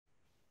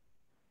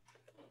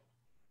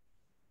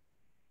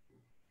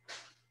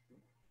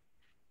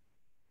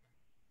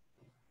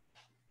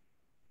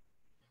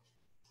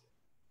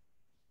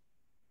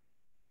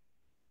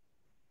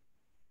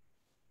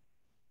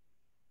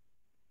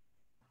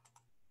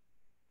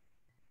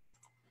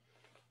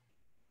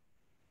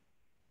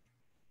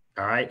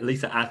All right,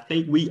 Lisa, I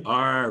think we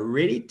are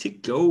ready to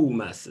go,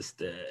 my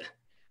sister.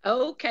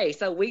 Okay,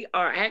 so we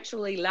are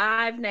actually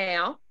live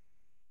now.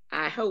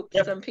 I hope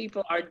Yep. some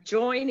people are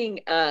joining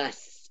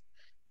us.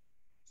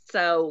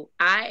 So,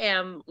 I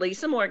am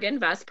Lisa Morgan,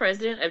 Vice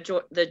President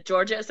of the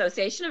Georgia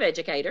Association of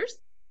Educators.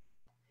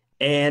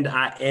 And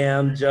I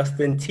am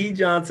Justin T.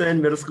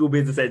 Johnson, Middle School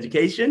Business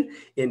Education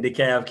in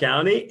DeKalb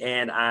County.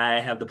 And I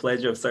have the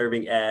pleasure of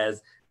serving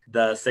as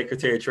the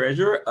Secretary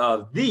Treasurer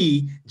of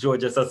the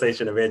Georgia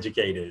Association of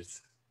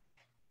Educators.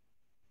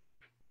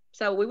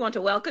 So, we want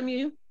to welcome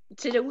you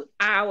to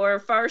our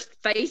first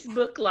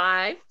Facebook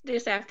Live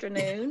this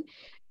afternoon.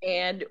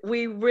 And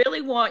we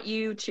really want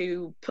you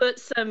to put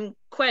some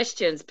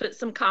questions, put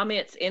some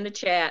comments in the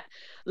chat.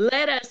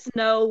 Let us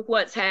know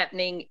what's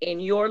happening in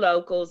your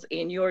locals,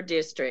 in your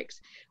districts.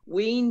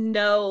 We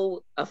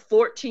know a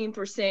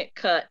 14%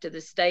 cut to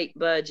the state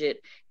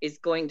budget is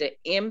going to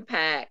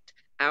impact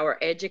our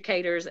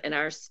educators and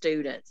our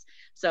students.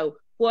 So,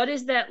 what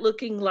is that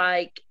looking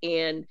like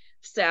in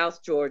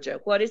South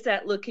Georgia? What is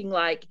that looking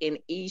like in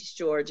East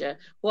Georgia?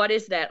 What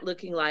is that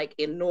looking like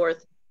in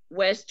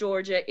Northwest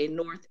Georgia, in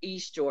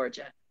Northeast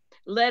Georgia?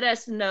 Let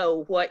us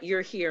know what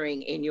you're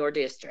hearing in your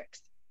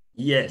districts.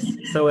 Yes.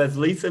 So as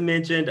Lisa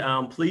mentioned,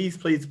 please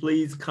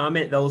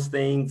comment those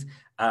things.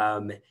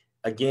 Um,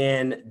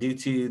 Again, due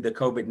to the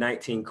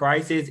COVID-19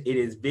 crisis, it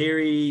is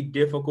very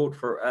difficult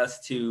for us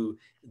to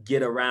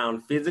get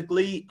around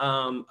physically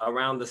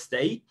around the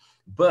state,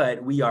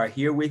 but we are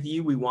here with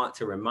you. We want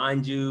to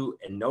remind you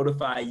and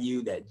notify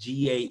you that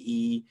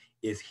GAE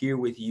is here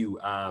with you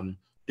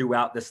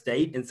throughout the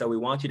state. And so we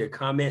want you to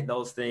comment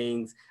those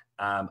things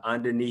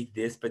underneath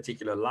this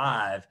particular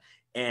live.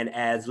 And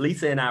as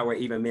Lisa and I were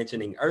even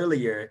mentioning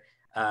earlier,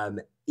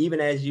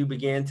 even as you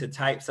begin to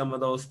type some of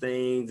those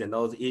things and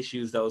those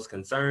issues, those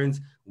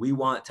concerns, we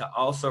want to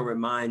also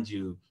remind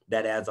you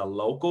that as a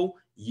local,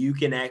 you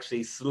can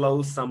actually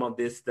slow some of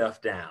this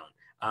stuff down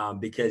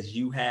because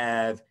you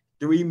have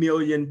 3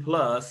 million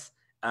plus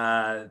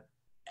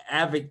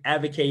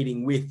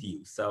advocating with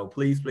you. So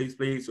please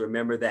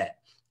remember that.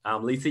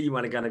 Lisa, you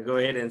want to kind of go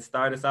ahead and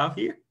start us off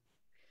here?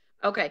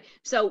 Okay,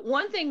 so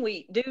one thing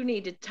we do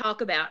need to talk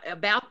about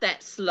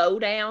that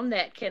slowdown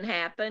that can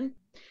happen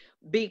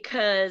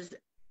because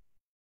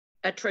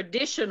a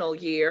traditional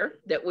year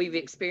that we've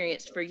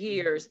experienced for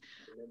years,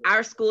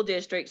 our school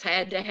districts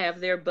had to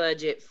have their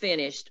budget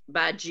finished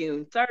by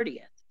June 30th.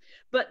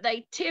 But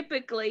they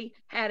typically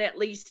had at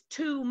least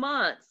 2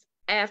 months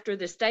after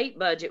the state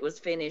budget was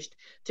finished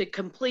to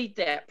complete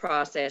that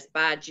process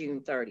by June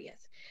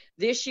 30th.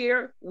 This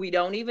year, we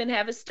don't even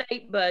have a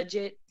state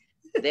budget.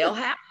 They'll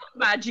have it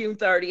by June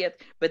 30th,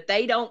 but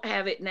they don't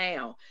have it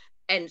now.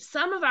 And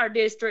some of our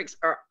districts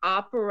are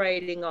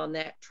operating on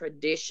that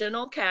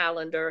traditional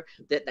calendar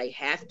that they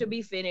have to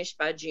be finished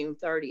by June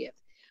 30th.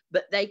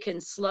 But they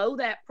can slow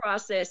that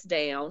process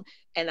down.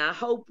 And I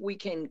hope we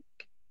can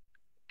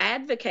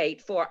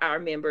advocate for our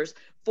members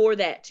for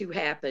that to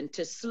happen,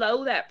 to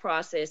slow that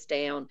process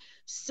down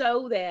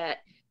so that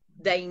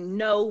they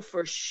know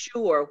for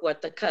sure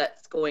what the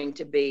cut's going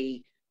to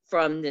be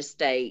from the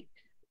state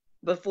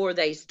before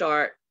they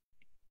start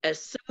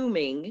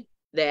assuming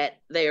that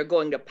they are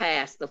going to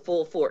pass the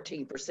full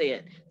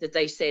 14% that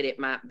they said it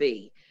might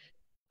be.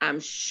 I'm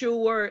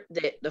sure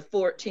that the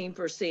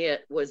 14%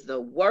 was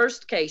the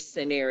worst case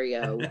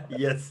scenario.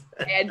 Yes.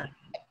 And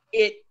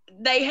it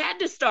they had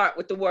to start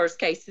with the worst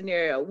case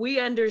scenario. We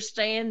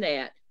understand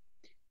that,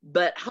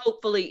 but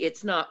hopefully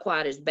it's not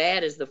quite as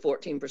bad as the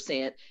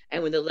 14%.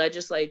 And when the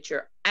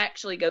legislature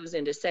actually goes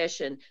into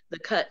session, the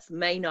cuts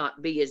may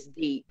not be as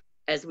deep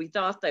as we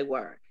thought they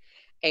were.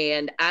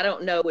 And I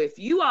don't know if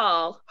you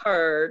all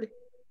heard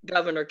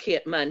Governor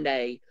Kent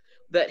Monday,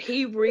 but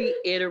he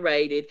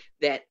reiterated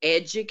that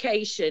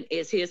education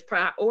is his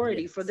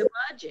priority for Yes. the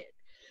budget.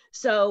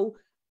 So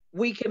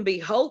we can be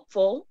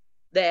hopeful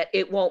that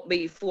it won't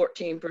be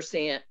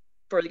 14%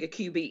 for the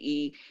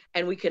QBE.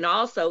 And we can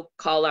also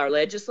call our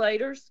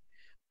legislators,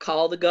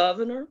 call the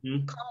governor,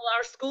 Mhm. call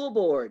our school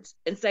boards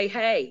and say,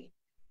 hey,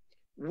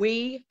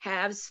 we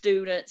have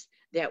students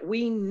that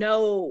we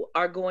know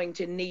are going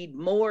to need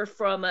more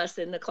from us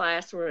in the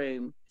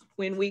classroom.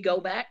 When we go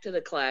back to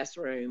the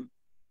classroom,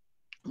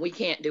 we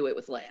can't do it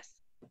with less.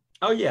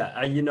 Oh yeah,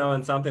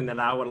 and something that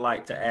I would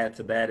like to add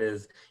to that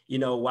is,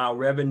 while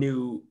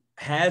revenue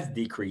has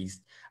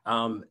decreased,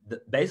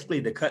 basically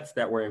the cuts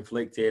that were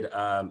inflicted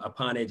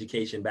upon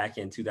education back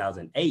in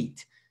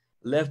 2008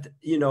 left,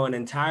 an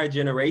entire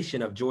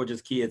generation of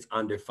Georgia's kids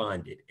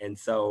underfunded, and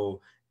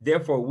so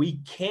therefore we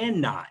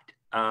cannot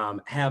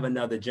have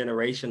another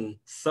generation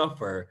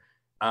suffer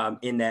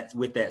in that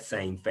with that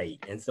same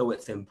fate, and so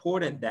it's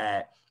important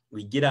that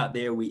we get out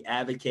there, we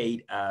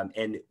advocate,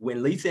 and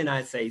when Lisa and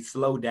I say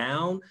slow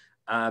down.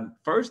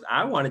 First,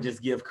 I want to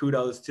just give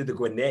kudos to the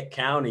Gwinnett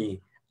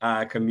County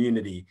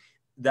community.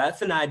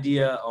 That's an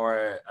idea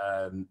or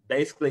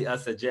basically a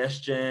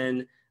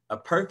suggestion, a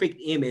perfect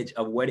image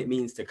of what it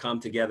means to come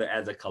together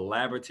as a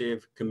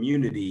collaborative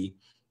community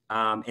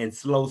and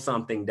slow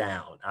something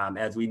down.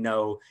 As we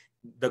know,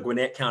 the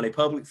Gwinnett County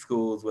Public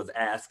Schools was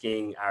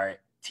asking our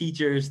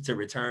teachers to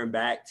return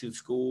back to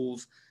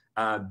schools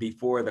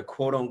before the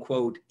quote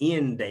unquote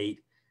end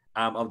date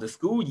of the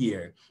school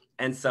year.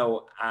 And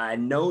so I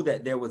know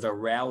that there was a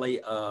rally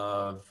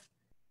of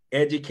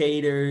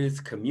educators,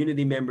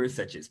 community members,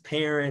 such as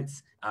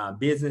parents,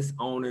 business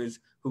owners,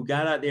 who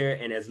got out there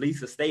and, as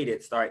Lisa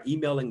stated, start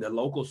emailing the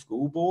local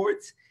school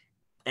boards.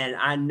 And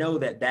I know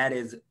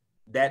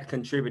that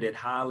contributed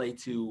highly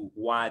to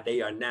why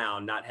they are now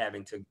not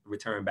having to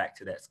return back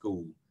to that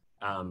school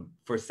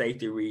for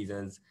safety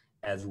reasons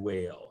as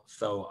well.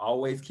 So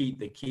always keep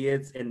the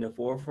kids in the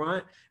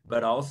forefront,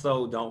 but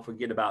also don't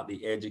forget about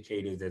the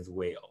educators as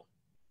well.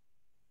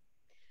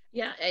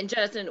 Yeah, and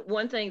Justin,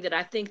 one thing that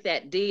I think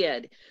that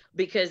did,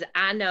 because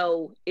I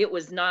know it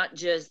was not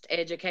just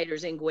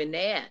educators in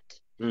Gwinnett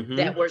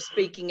that were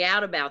speaking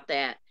out about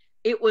that,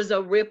 it was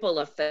a ripple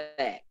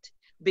effect,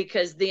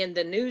 because then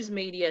the news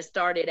media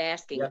started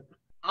asking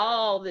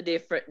all the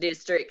different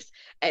districts,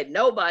 and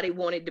nobody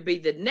wanted to be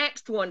the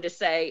next one to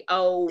say,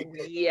 oh,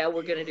 yeah,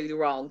 we're going to do the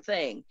wrong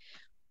thing.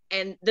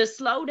 And the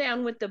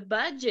slowdown with the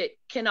budget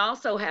can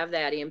also have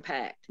that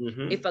impact.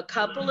 If a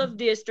couple of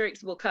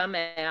districts will come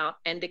out,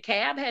 and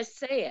DeKalb has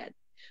said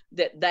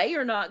that they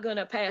are not going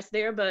to pass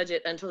their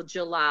budget until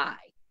July.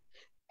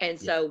 And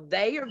so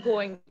they are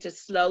going to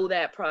slow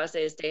that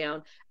process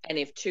down. And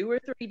if 2 or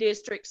 3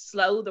 districts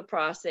slow the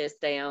process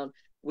down,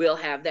 we'll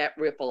have that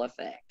ripple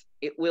effect.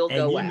 It will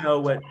go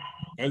out.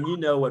 And you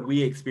know what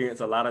we experience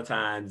a lot of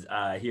times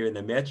here in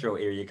the metro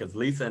area, because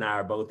Lisa and I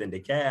are both in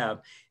DeKalb,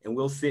 and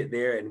we'll sit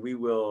there and we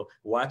will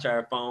watch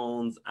our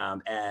phones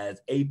as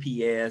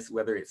APS,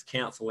 whether it's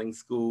counseling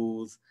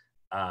schools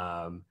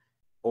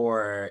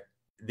or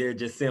they're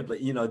just simply,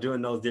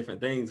 doing those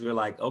different things. We're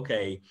like,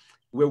 okay,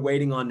 we're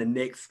waiting on the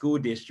next school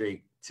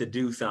district to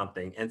do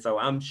something. And so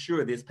I'm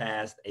sure this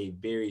passed a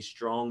very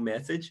strong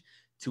message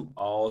to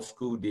all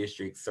school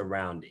districts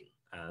surrounding.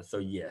 So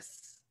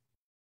yes.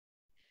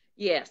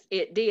 Yes,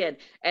 it did.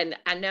 And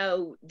I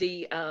know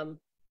the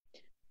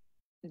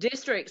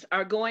districts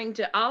are going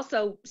to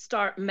also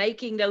start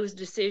making those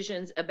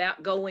decisions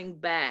about going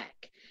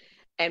back.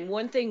 And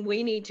one thing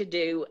we need to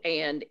do,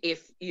 and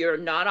if you're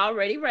not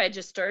already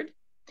registered,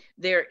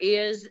 there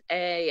is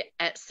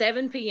at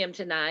 7 p.m.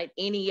 tonight,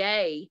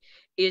 NEA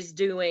is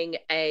doing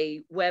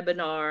a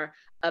webinar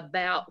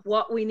about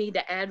what we need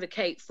to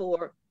advocate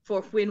for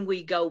when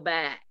we go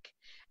back,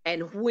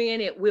 and when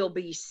it will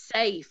be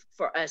safe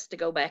for us to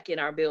go back in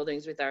our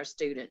buildings with our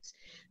students.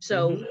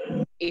 So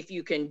if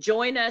you can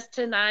join us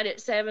tonight at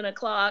 7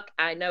 o'clock,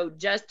 I know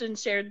Justin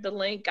shared the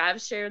link,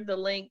 I've shared the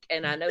link,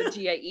 and I know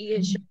GAE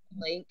has shared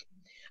the link.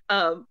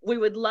 We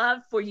would love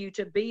for you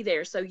to be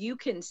there so you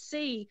can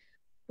see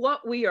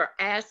what we are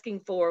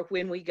asking for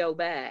when we go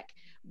back,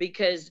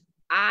 because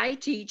I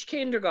teach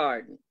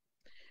kindergarten.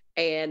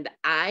 And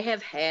I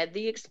have had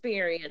the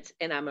experience,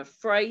 and I'm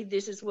afraid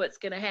this is what's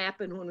going to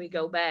happen when we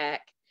go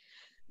back,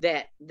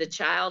 that the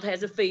child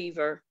has a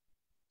fever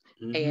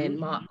and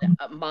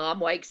mom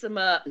wakes them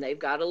up and they've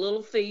got a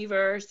little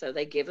fever. So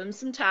they give them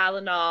some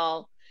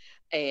Tylenol,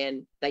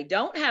 and they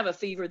don't have a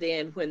fever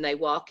then when they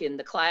walk in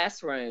the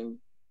classroom.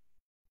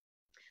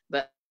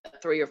 But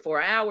 3 or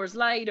 4 hours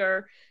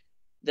later,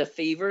 the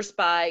fever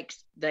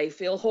spikes, they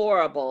feel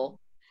horrible.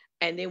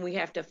 And then we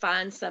have to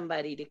find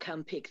somebody to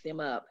come pick them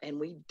up. And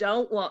we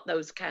don't want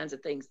those kinds of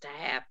things to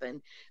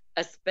happen,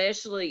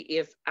 especially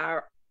if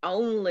our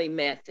only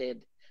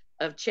method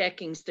of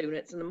checking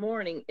students in the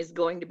morning is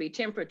going to be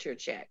temperature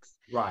checks.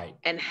 Right.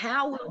 And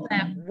how will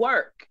that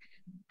work?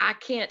 I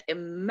can't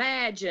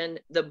imagine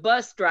the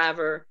bus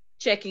driver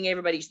checking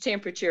everybody's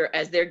temperature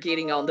as they're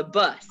getting on the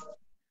bus.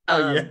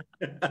 Yeah.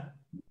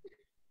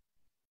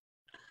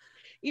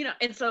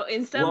 And so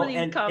in some of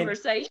these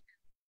conversations,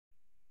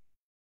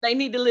 they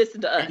need to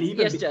listen to us.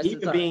 Yes,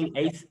 Justin.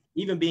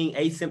 Even being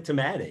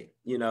asymptomatic,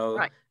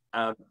 right.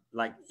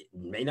 Like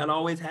may not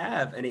always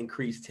have an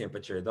increased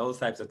temperature, those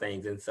types of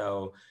things. And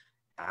so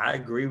I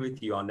agree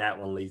with you on that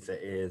one, Lisa.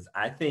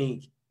 I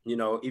think,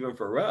 even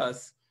for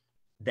us,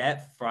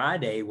 that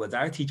Friday was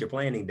our teacher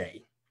planning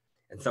day.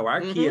 And so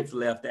our kids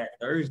left that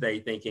Thursday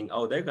thinking,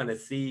 oh, they're going to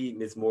see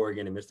Miss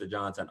Morgan and Mr.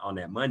 Johnson on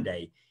that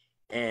Monday,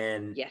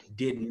 and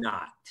did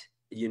not,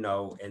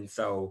 and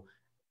so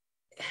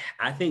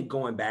I think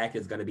going back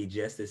is going to be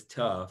just as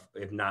tough,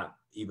 if not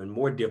even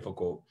more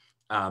difficult,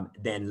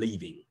 than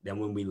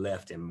when we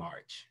left in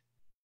March.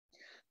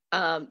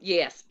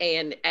 Yes.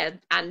 And as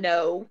I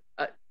know,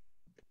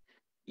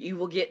 you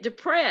will get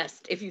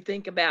depressed if you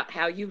think about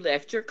how you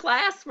left your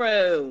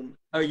classroom.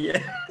 Oh,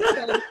 yeah.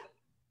 So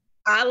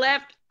I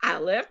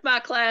left my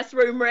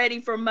classroom ready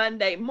for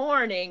Monday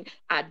morning.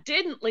 I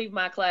didn't leave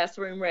my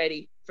classroom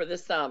ready for the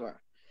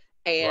summer.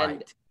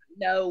 And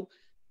no,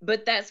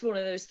 but that's one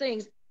of those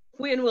things.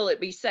 When will it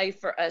be safe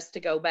for us to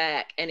go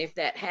back? And if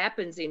that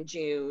happens in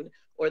June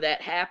or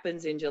that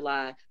happens in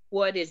July,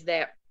 what is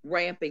that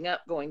ramping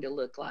up going to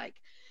look like?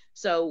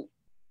 So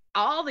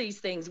all these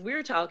things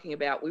we're talking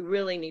about, we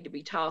really need to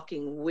be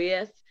talking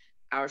with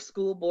our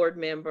school board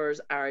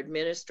members, our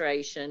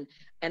administration,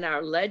 and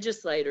our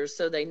legislators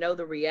so they know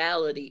the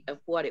reality of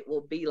what it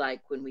will be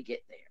like when we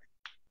get there.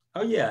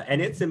 Oh yeah,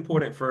 and it's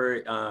important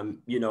for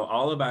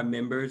all of our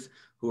members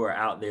who are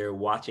out there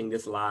watching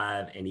this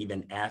live, and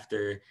even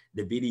after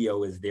the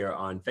video is there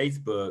on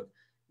Facebook,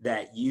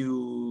 that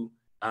you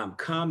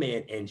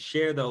comment and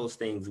share those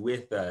things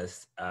with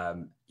us,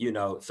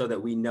 so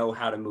that we know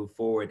how to move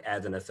forward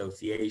as an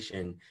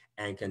association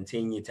and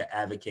continue to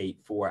advocate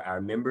for our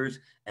members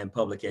and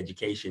public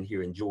education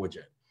here in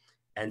Georgia.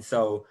 And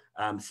so,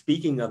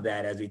 speaking of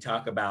that, as we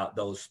talk about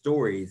those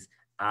stories,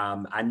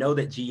 I know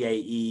that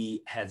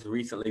GAE has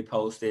recently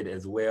posted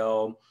as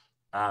well,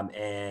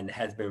 and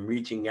has been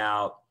reaching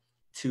out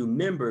to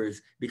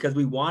members because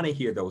we want to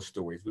hear those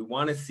stories. We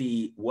want to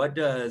see, what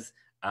does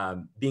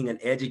being an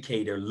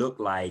educator look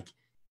like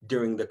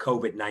during the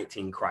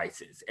COVID-19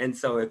 crisis. And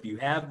so if you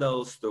have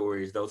those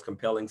stories, those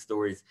compelling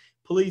stories,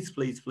 please,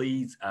 please,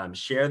 please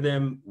share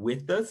them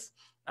with us.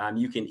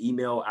 You can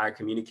email our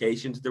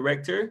communications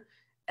director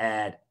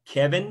at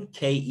Kevin,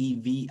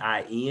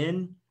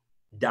 Kevin,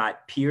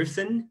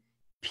 .Pearson,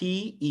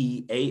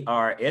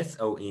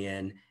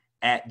 Pearson,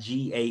 at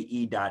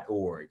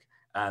GAE.org,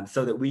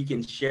 so that we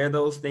can share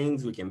those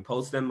things. We can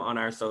post them on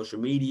our social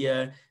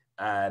media,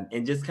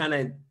 and just kind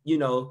of,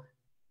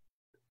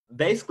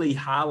 basically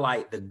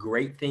highlight the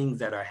great things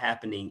that are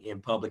happening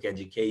in public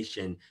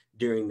education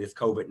during this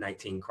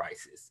COVID-19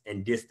 crisis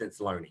and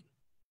distance learning.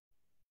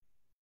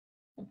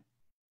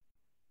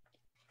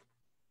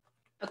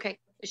 Okay,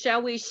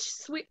 shall we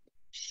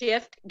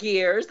shift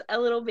gears a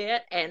little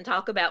bit and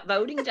talk about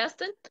voting,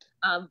 Justin?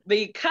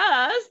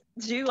 Because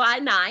July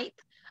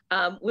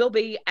 9th will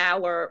be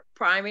our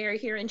primary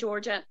here in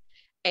Georgia.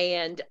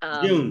 And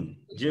June,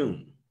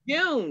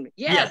 yes.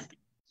 Yeah.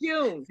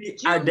 June.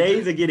 Our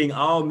days are getting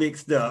all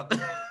mixed up.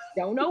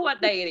 Don't know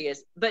what day it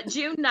is, but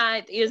June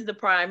 9th is the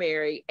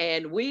primary,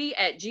 and we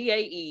at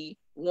GAE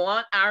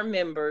want our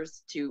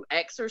members to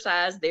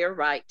exercise their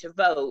right to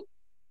vote,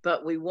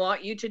 but we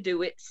want you to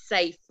do it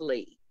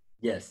safely.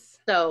 Yes.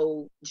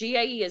 So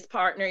GAE is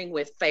partnering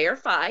with Fair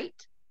Fight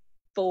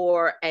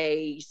for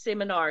a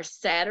seminar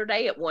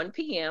Saturday at 1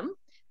 p.m.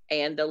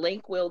 And the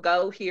link will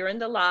go here in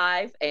the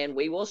live, and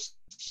we will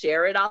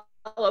share it all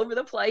over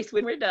the place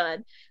when we're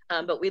done.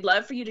 But we'd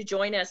love for you to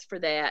join us for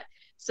that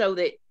so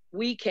that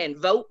we can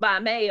vote by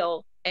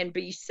mail and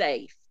be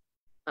safe.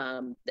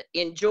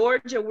 In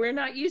Georgia, we're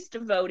not used to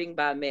voting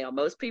by mail.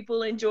 Most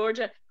people in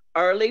Georgia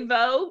early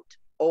vote,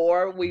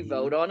 or we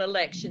vote on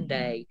election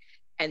day.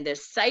 And the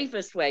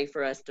safest way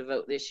for us to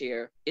vote this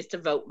year is to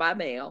vote by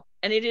mail.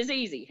 And it is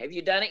easy. Have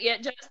you done it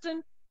yet,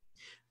 Justin?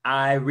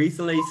 I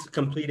recently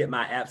completed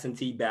my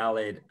absentee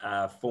ballot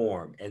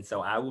form. And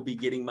so I will be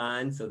getting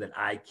mine so that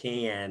I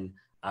can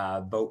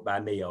vote by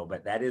mail.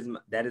 But that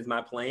is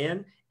my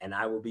plan. And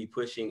I will be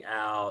pushing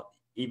out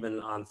even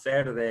on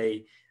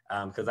Saturday,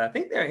 because I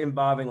think they're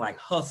involving like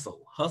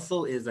Hustle.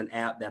 Hustle is an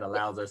app that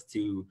allows us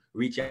to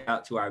reach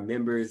out to our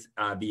members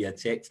via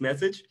text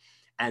message.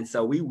 And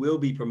so we will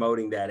be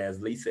promoting that, as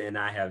Lisa and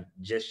I have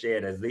just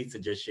shared, as Lisa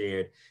just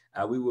shared.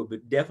 We will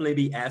definitely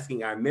be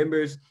asking our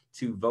members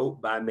to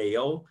vote by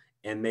mail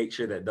and make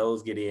sure that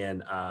those get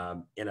in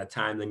a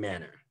timely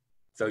manner.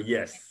 So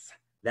yes,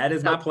 that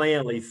is my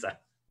plan, Lisa.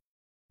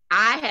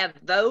 I have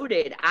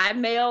voted. I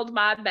mailed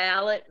my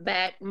ballot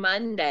back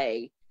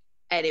Monday,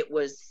 and it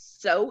was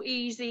so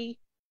easy,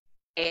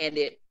 and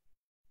it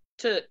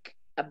took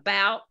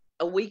about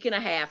a week and a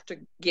half to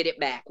get it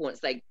back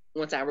once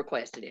I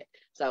requested it.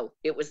 So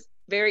it was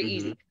very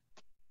easy.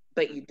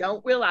 But you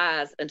don't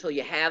realize until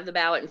you have the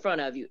ballot in front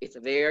of you, it's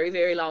a very,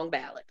 very long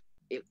ballot.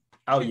 Two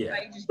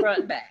pages front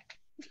and back.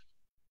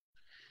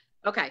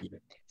 Okay. Yeah.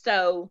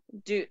 So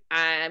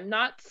I'm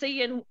not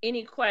seeing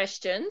any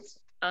questions.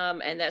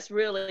 And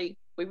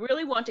we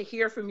really want to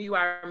hear from you,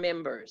 our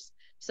members,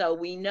 so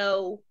we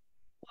know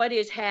what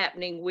is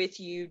happening with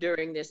you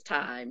during this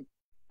time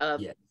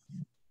of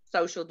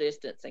social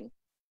distancing.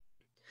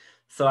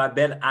 So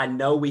I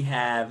know we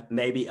have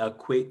maybe a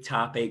quick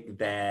topic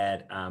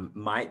that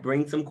might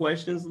bring some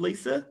questions,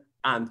 Lisa,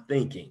 I'm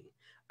thinking.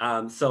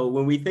 So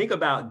when we think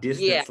about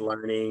distance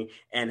learning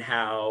and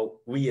how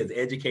we as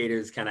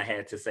educators kind of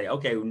had to say,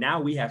 okay,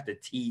 now we have to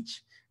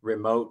teach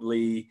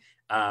remotely,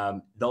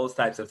 those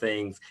types of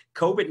things.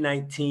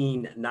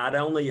 COVID-19 not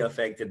only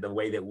affected the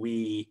way that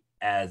we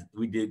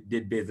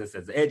did business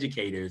as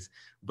educators,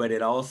 but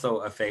it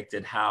also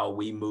affected how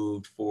we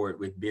moved forward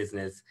with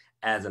business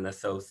as an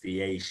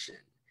association.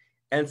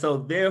 And so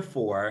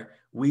therefore,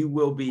 we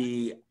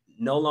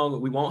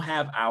won't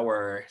have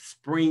our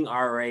spring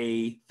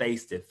RA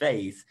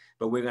face-to-face,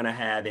 but we're going to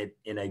have it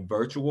in a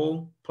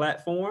virtual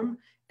platform.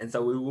 And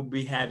so we will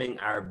be having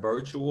our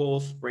virtual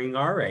spring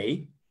RA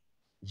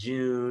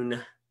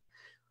June.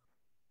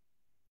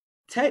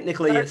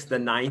 Technically, it's the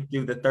 9th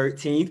through the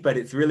 13th, but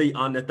it's really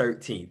on the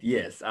 13th.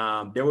 Yes,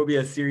 there will be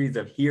a series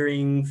of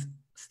hearings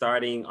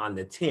starting on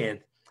the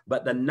 10th,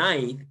 but the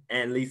 9th,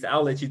 and Lisa,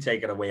 I'll let you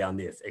take it away on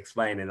this,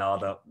 explaining all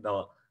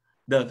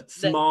the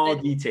small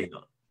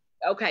detail.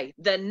 Okay,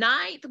 the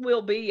 9th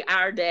will be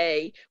our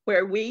day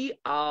where we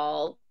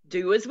all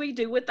do as we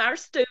do with our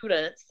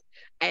students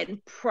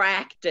and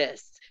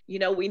practice. You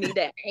know, we need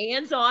that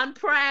hands-on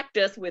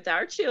practice with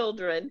our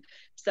children.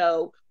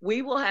 So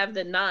we will have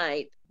the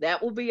 9th.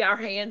 That will be our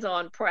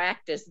hands-on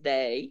practice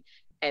day,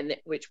 and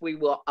which we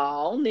will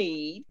all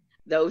need.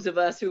 Those of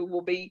us who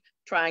will be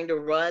trying to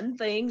run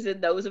things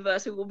and those of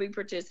us who will be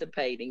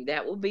participating.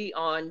 That will be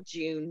on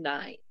June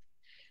 9th.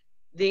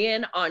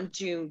 Then on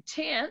June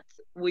 10th,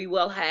 we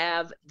will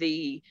have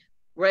the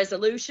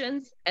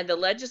resolutions and the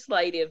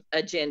legislative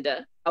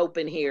agenda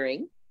open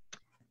hearing.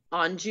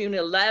 On June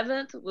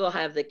 11th, we'll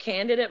have the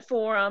candidate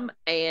forum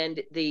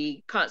and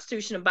the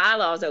Constitution and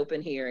bylaws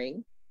open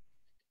hearing.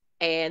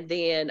 And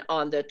then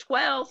on the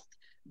 12th,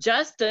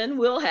 Justin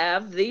will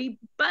have the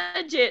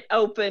budget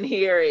open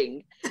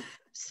hearing.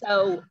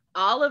 So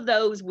all of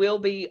those will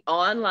be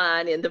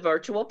online in the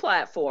virtual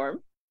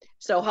platform.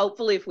 So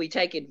hopefully if we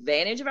take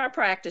advantage of our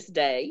practice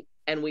day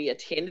and we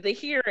attend the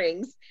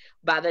hearings,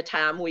 by the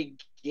time we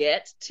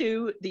get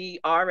to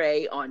the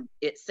RA on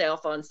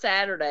itself on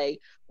Saturday,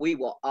 we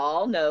will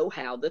all know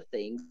how the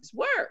things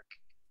work.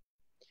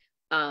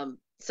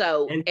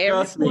 So and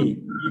trust me,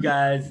 you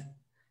guys,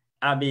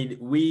 I mean,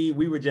 we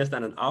were just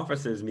on an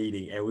officers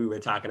meeting and we were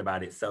talking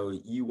about it. So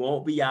you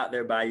won't be out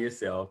there by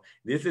yourself.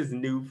 This is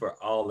new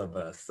for all of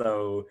us.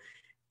 So,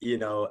 you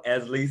know,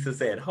 as Lisa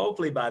said,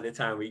 hopefully by the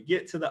time we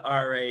get to the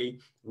RA,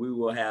 we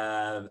will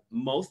have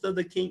most of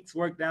the kinks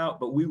worked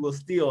out, but we will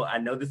still, I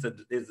know this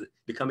is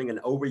becoming an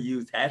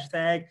overused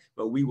hashtag,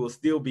 but we will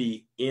still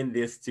be in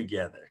this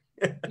together.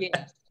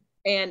 Yes.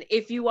 And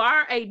if you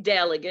are a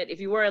delegate, if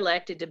you were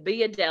elected to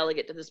be a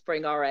delegate to the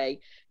spring RA,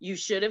 you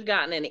should have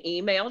gotten an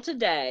email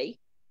today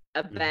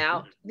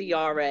about the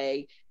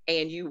RA,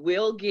 and you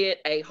will get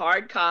a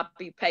hard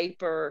copy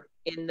paper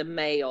in the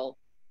mail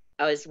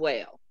as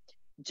well.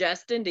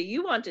 Justin, do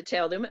you want to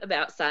tell them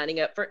about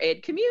signing up for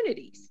Ed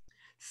Communities?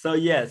 So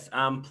yes,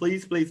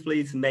 please, please,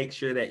 please make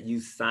sure that you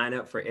sign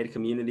up for Ed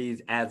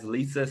Communities. As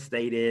Lisa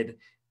stated,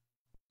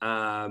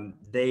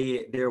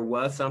 there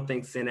was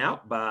something sent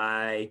out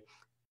by,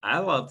 I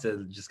love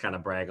to just kind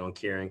of brag on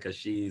Karen because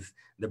she's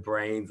the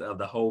brains of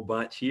the whole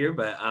bunch here.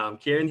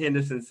 But Karen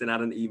Henderson sent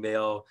out an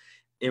email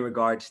in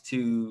regards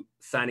to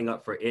signing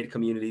up for Ed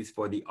Communities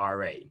for the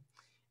RA.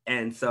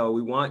 And so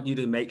we want you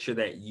to make sure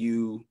that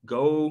you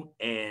go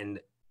and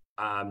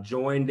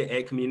join the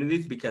Ed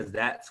Communities, because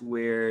that's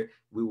where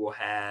we will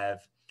have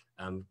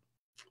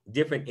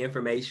different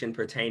information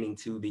pertaining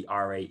to the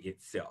RA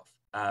itself.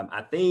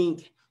 I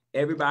think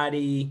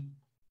everybody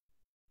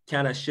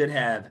kind of should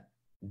have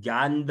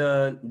gotten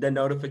the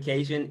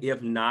notification.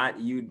 If not,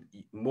 you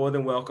more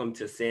than welcome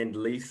to send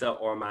Lisa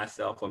or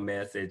myself a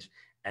message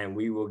and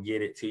we will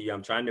get it to you.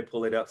 I'm trying to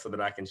pull it up so that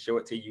I can show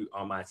it to you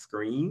on my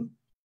screen.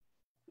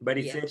 But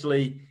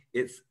essentially,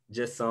 it's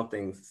just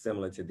something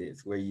similar to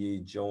this, where you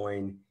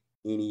join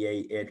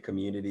NEA Ed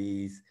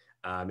Communities.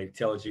 It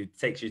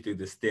takes you through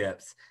the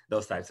steps,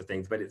 those types of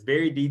things. But it's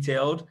very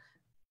detailed.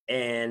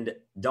 And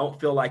don't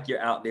feel like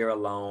you're out there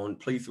alone.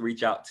 Please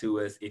reach out to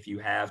us if you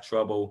have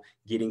trouble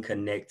getting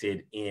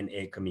connected in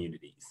Ed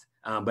Communities.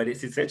 But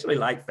it's essentially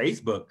like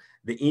Facebook,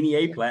 the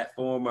NEA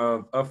platform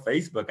of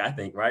Facebook, I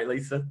think, right,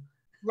 Lisa?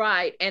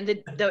 Right. And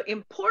the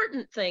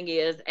important thing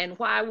is, and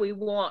why we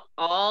want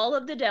all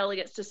of the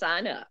delegates to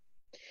sign up,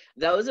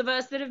 those of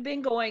us that have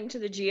been going to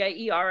the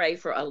GAERA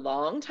for a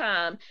long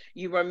time,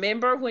 you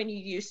remember when you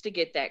used to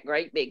get that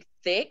great big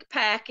thick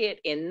packet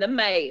in the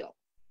mail.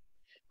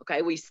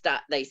 Okay,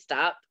 they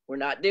stopped. We're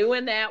not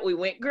doing that. We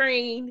went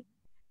green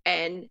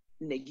and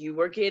you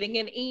were getting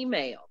an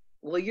email.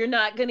 Well, you're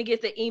not going to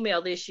get the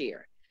email this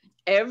year.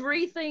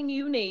 Everything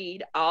you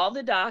need, all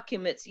the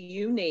documents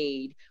you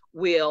need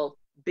will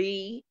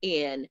be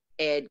in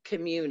Ed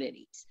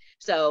Communities.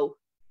 So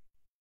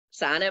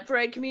sign up for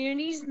Ed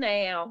Communities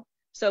now,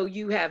 so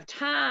you have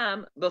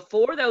time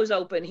before those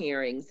open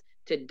hearings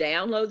to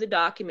download the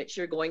documents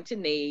you're going to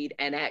need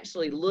and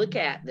actually look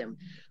at them.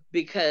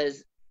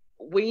 Because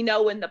we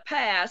know in the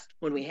past,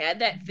 when we had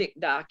that thick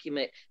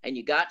document and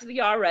you got to the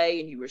RA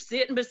and you were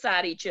sitting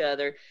beside each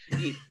other,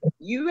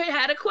 you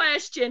had a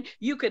question,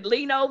 you could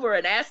lean over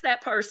and ask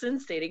that person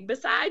sitting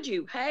beside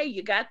you, hey,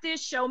 you got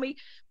this, show me.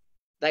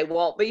 They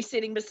won't be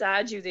sitting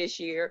beside you this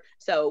year.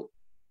 So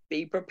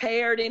be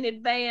prepared in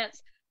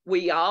advance.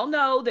 We all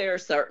know there are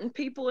certain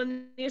people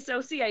in the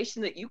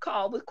association that you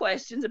call with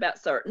questions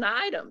about certain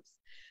items.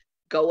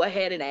 Go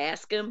ahead and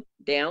ask them,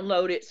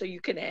 download it so you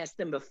can ask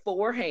them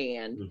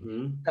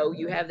beforehand. So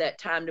you have that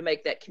time to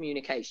make that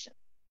communication.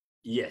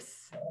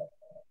 Yes.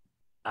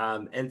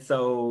 And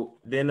so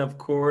then, of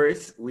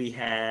course, we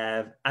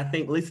have, I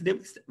think, Lisa,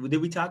 did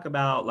we talk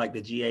about like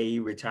the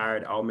GAE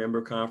Retired All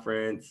Member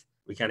Conference?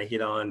 We kind of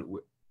hit on.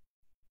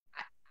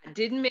 I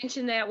didn't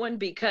mention that one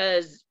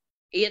because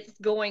it's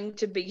going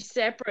to be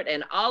separate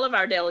and all of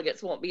our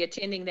delegates won't be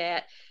attending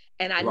that.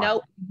 And I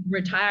know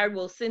Retired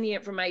will send the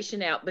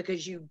information out,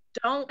 because you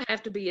don't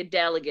have to be a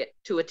delegate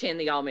to attend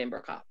the all-member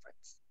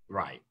conference.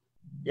 Right.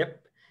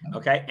 Yep.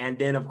 Okay. And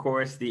then, of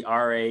course, the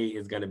RA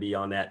is going to be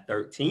on that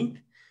 13th.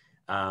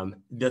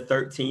 The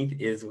 13th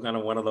is kind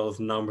of one of those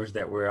numbers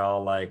that we're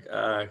all like,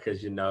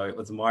 because, it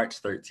was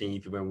March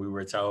 13th when we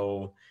were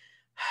told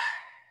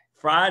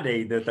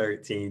Friday the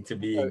 13th to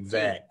be 13th,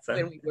 exact. So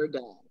when we were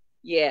done.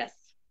 Yes.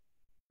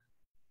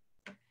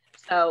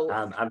 So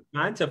I'm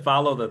trying to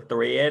follow the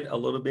thread a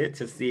little bit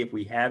to see if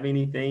we have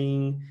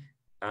anything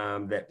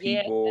that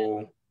yeah,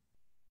 people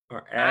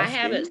are I asking.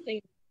 haven't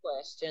seen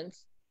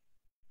questions.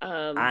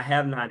 I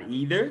have not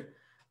either.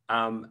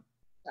 So,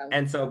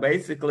 And so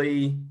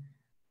basically,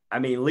 I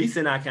mean, Lisa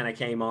and I kind of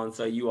came on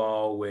so you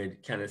all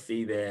would kind of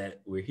see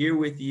that we're here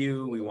with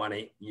you. We want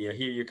to hear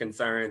your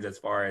concerns as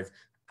far as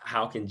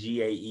how can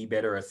GAE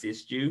better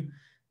assist you.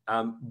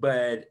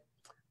 But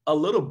a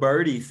little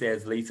birdie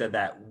says, Lisa,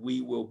 that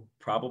we will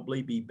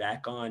probably be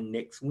back on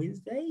next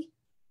Wednesday, a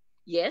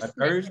yes, next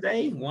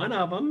Thursday, one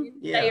of them.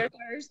 Wednesday Yeah. or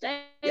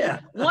Thursday. Yeah.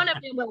 One of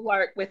them will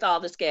work with all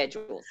the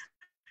schedules.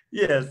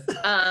 Yes.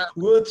 Um,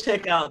 We'll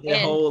check out the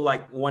and whole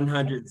like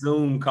 100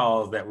 Zoom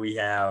calls that we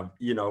have,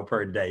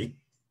 per day.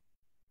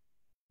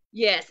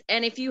 yes,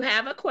 and if you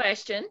have a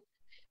question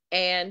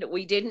and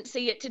we didn't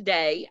see it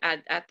today,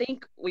 I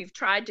think we've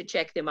tried to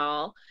check them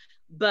all,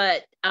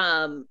 but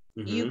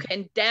you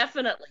can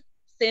definitely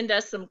send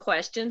us some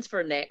questions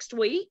for next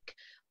week.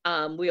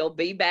 We'll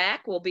be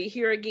back. We'll be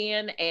here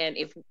again, and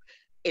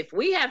if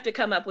we have to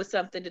come up with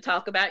something to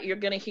talk about, you're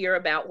going to hear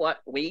about what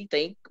we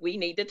think we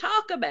need to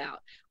talk about.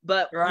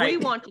 But we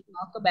Right. want to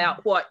talk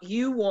about what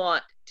you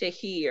want to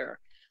hear.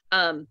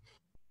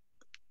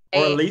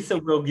 Or And Lisa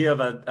will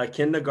give a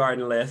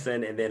kindergarten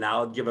lesson and then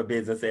I'll give a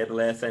business ed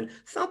lesson,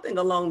 something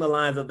along the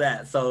lines of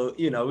that. So,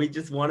 we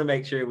just want to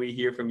make sure we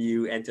hear from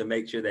you and to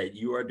make sure that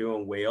you are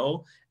doing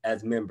well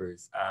as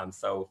members.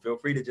 So feel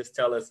free to just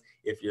tell us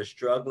if you're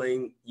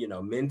struggling,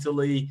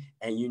 mentally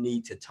and you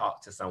need to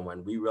talk to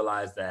someone. We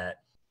realize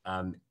that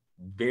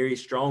very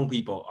strong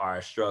people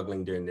are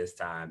struggling during this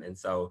time. And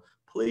so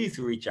please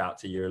reach out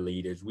to your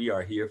leaders. We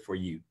are here for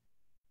you.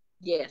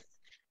 yes,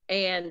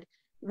 and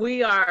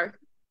we are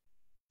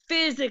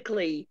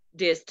physically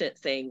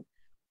distancing.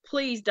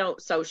 Please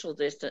don't social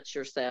distance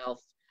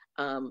yourself.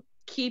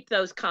 Keep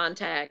those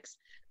contacts,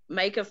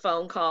 make a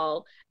phone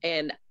call.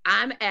 And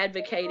I'm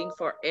advocating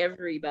for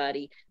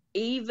everybody,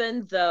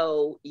 even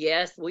though,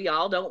 yes, we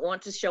all don't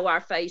want to show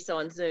our face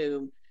on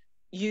Zoom.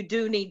 You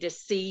do need to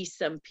see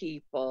some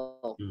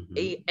people.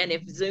 Mm-hmm. And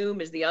if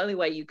Zoom is the only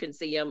way you can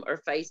see them or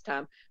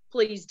FaceTime,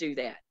 please do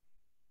that.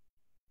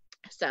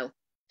 So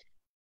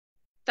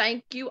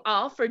thank you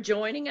all for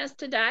joining us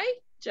today.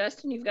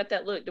 Justin, you've got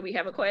that look. Do we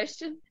have a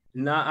question?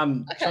 No,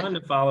 I'm trying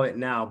to follow it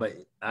now, but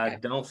I Okay.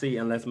 don't see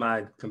unless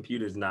my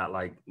computer's not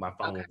like my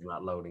phone's Okay.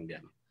 not loading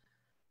them.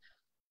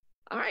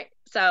 All right.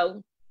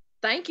 So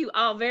thank you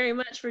all very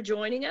much for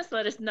joining us.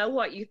 Let us know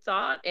what you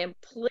thought, and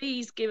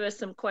please give us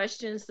some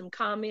questions, some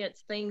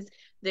comments, things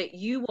that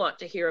you want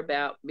to hear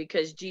about,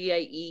 because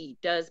GAE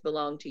does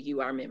belong to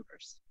you, our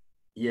members.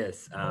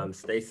 Yes.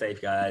 Stay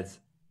safe, guys.